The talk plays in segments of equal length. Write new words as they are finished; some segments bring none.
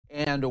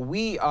And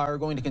we are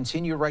going to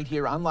continue right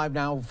here on Live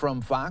Now from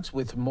Fox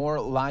with more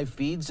live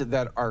feeds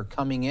that are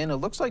coming in. It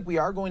looks like we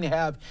are going to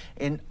have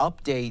an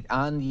update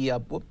on the,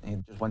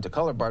 it just went to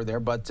color bar there,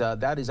 but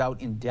that is out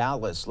in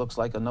Dallas. Looks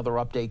like another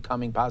update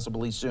coming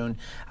possibly soon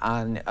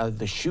on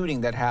the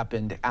shooting that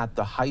happened at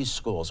the high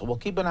school. So we'll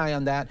keep an eye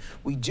on that.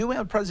 We do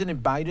have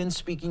President Biden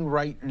speaking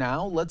right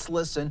now. Let's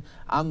listen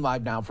on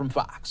Live Now from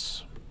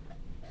Fox.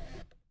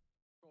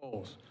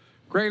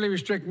 Greatly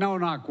restrict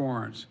no-knock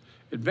warrants.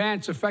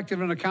 Advance effective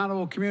and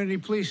accountable community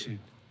policing.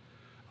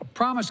 A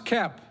promise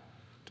kept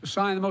to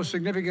sign the most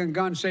significant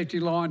gun safety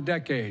law in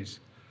decades.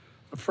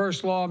 The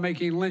first law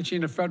making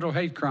lynching a federal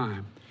hate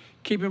crime.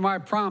 Keeping my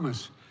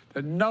promise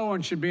that no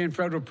one should be in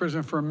federal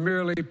prison for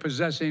merely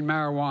possessing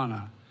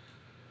marijuana.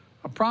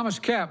 A promise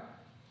kept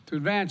to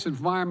advance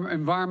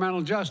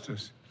environmental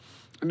justice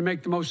and to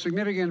make the most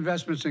significant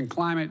investments in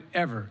climate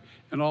ever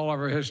in all of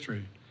our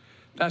history.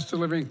 That's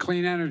delivering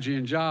clean energy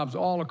and jobs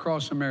all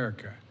across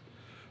America.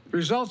 The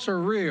results are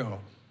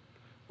real.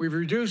 We've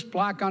reduced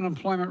black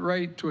unemployment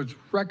rate to its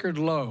record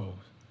low.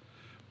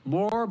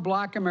 More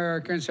black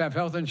Americans have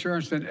health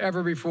insurance than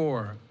ever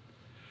before.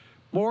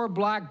 More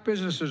black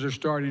businesses are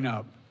starting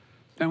up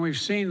than we've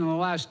seen in the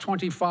last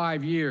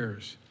 25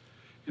 years.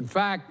 In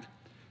fact,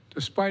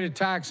 despite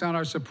attacks on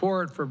our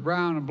support for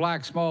brown and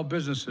black small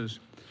businesses,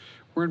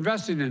 we're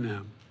investing in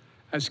them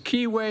as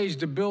key ways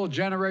to build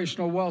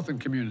generational wealth in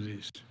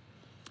communities.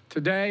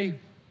 Today,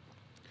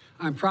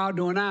 I'm proud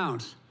to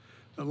announce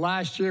that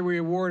last year we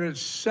awarded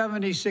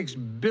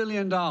 $76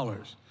 billion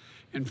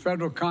in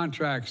federal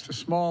contracts to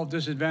small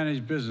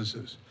disadvantaged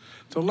businesses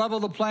to level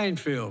the playing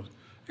field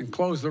and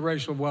close the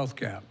racial wealth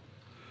gap.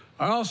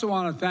 I also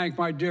want to thank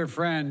my dear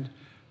friend,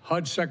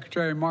 HUD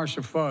Secretary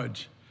Marcia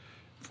Fudge,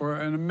 for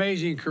an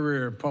amazing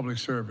career of public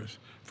service,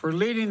 for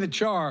leading the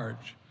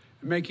charge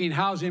and making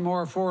housing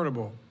more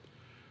affordable,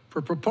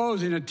 for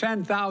proposing a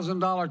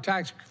 $10,000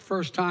 tax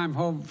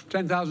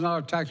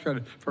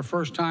credit for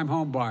first-time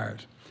home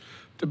buyers,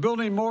 to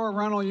building more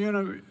rental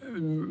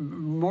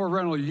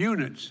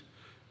units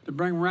to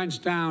bring rents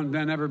down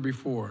than ever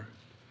before.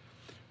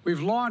 We've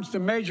launched a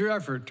major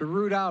effort to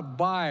root out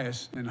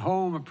bias in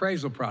home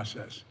appraisal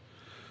process,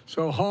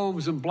 so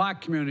homes in black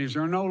communities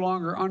are no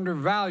longer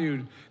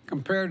undervalued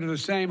compared to the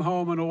same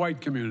home in a white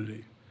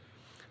community.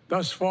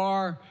 Thus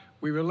far,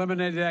 we've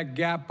eliminated that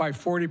gap by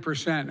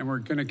 40%, and we're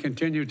going to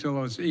continue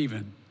till it's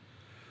even.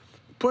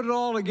 Put it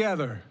all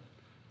together,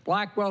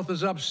 black wealth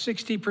is up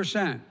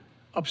 60%,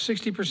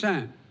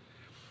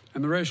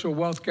 and the racial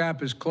wealth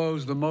gap is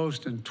closed the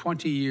most in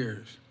 20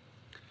 years.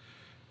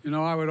 You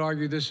know, I would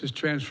argue this is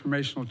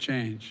transformational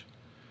change.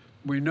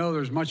 We know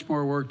there's much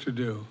more work to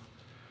do.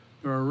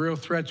 There are real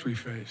threats we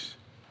face.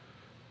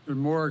 There are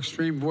more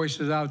extreme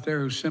voices out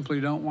there who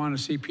simply don't want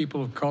to see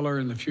people of color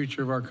in the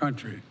future of our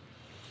country.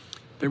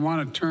 They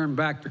want to turn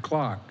back the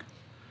clock.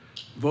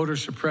 Voter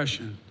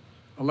suppression,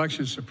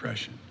 election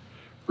suppression,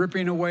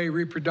 ripping away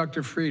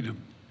reproductive freedom,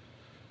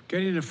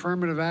 getting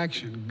affirmative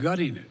action,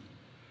 gutting it,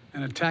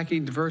 and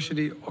attacking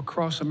diversity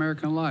across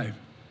American life.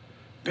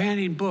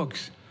 Banning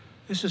books.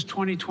 This is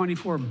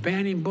 2024,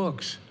 banning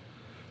books,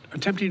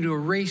 attempting to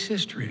erase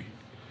history,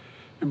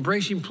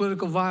 embracing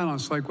political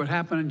violence like what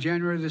happened on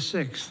January the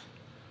 6th.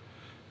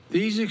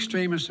 These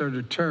extremists are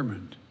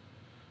determined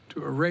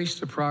to erase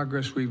the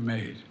progress we've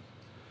made.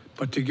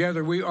 But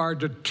together we are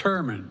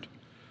determined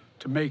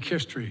to make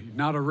history,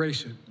 not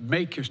erase it.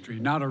 Make history,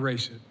 not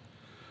erase it.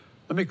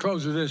 Let me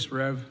close with this,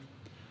 Rev.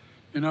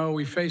 You know,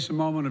 we face a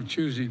moment of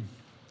choosing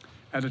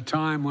at a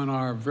time when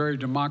our very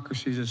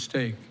democracy is at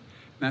stake.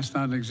 And that's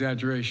not an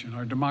exaggeration.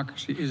 Our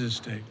democracy is at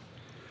stake.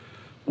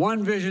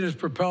 One vision is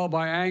propelled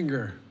by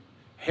anger,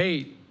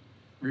 hate,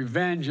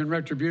 revenge, and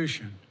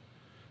retribution.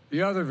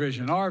 The other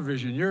vision, our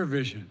vision, your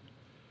vision,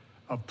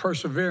 of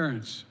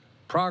perseverance,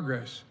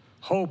 progress,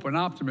 hope, and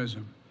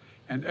optimism,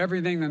 and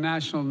everything the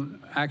National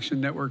Action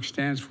Network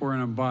stands for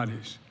and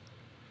embodies.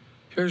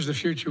 Here's the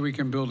future we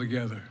can build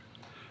together.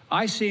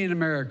 I see an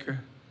America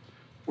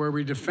where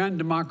we defend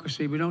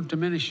democracy, we don't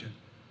diminish it.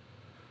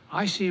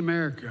 I see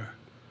America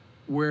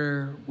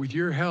where, with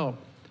your help,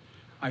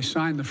 I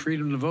signed the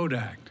Freedom to Vote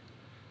Act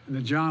and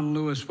the John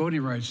Lewis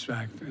Voting Rights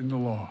Act into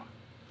law,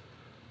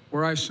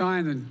 where I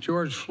signed the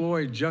George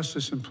Floyd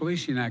Justice and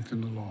Policing Act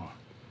into law,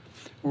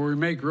 where we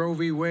make Roe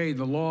v. Wade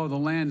the law of the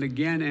land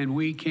again, and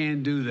we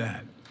can do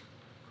that.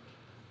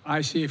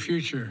 I see a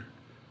future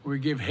where we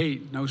give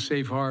hate no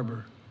safe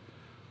harbor,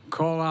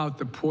 call out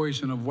the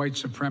poison of white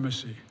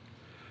supremacy.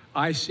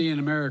 I see an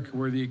America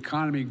where the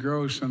economy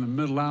grows from the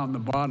middle out and the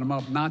bottom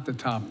up, not the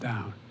top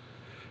down,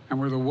 and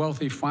where the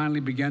wealthy finally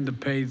begin to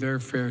pay their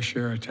fair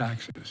share of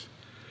taxes,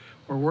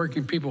 where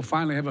working people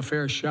finally have a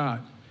fair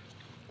shot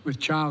with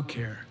child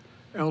care,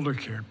 elder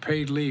care,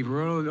 paid leave.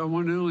 We're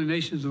one of the only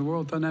nations in the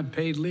world that doesn't have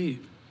paid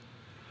leave.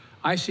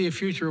 I see a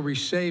future where we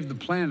save the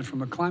planet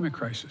from a climate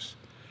crisis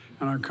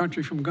and our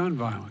country from gun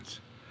violence.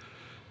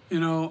 You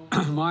know,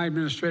 my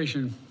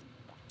administration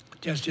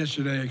just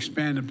yesterday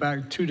expanded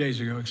 2 days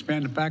ago,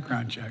 expanded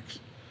background checks.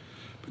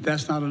 But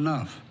that's not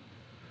enough.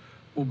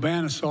 We'll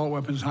ban assault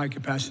weapons,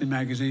 high-capacity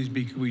magazines,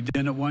 because we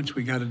did it once.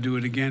 We got to do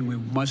it again. We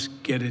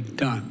must get it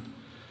done.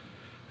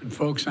 And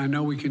folks, I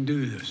know we can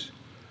do this.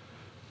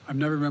 I've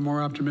never been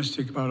more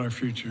optimistic about our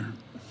future.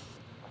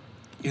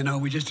 You know,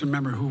 we just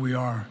remember who we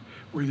are.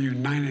 We're the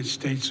United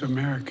States of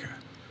America.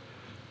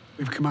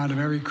 We've come out of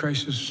every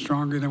crisis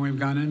stronger than we've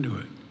gone into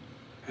it.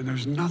 And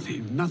there's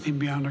nothing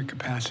beyond our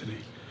capacity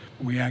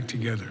when we act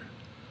together.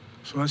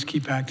 So let's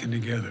keep acting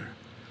together.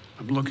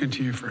 I'm looking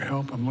to you for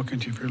help. I'm looking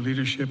to you for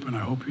leadership, and I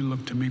hope you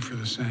look to me for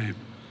the same.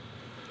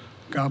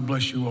 God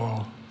bless you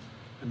all,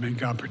 and may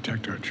God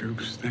protect our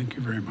troops. Thank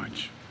you very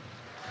much.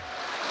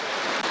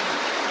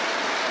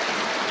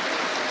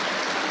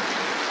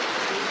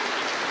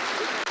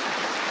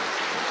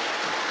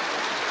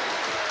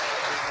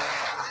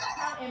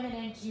 How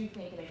imminent do you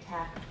think an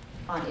attack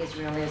on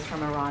Israel is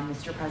from Iran,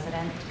 Mr.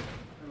 President?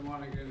 I don't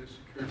want to get into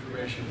secure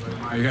information, but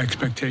my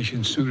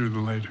expectation sooner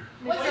than later.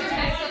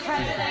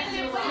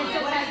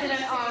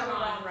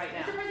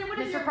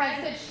 Mr.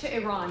 President, to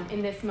Iran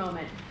in this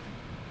moment?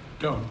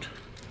 Don't.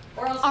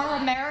 Are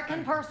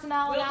American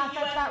personnel and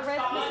assets at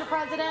risk, Mr.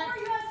 President?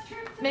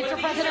 Mr.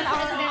 President,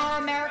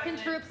 are American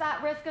troops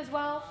at risk as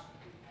well?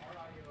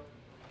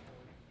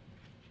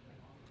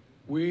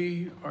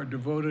 We are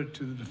devoted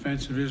to the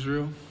defense of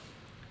Israel.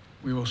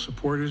 We will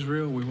support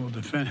Israel. We will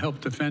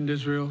help defend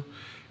Israel,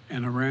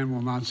 and Iran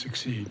will not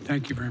succeed.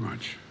 Thank you very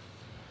much.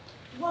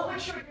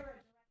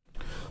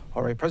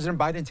 All right, President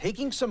Biden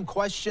taking some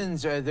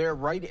questions there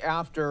right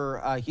after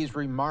his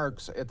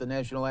remarks at the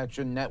National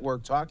Action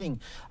Network, talking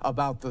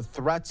about the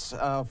threats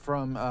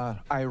from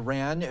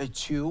Iran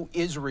to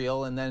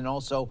Israel, and then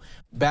also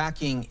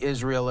backing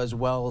Israel as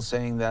well,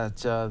 saying that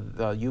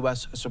the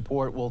U.S.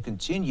 support will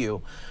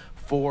continue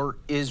for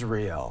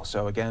Israel.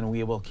 So again,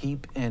 we will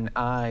keep an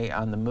eye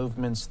on the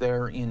movements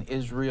there in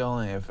Israel.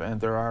 And if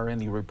there are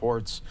any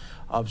reports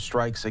of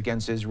strikes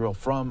against Israel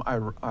from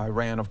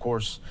Iran, of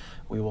course,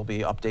 we will be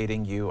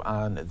updating you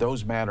on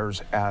those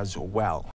matters as well.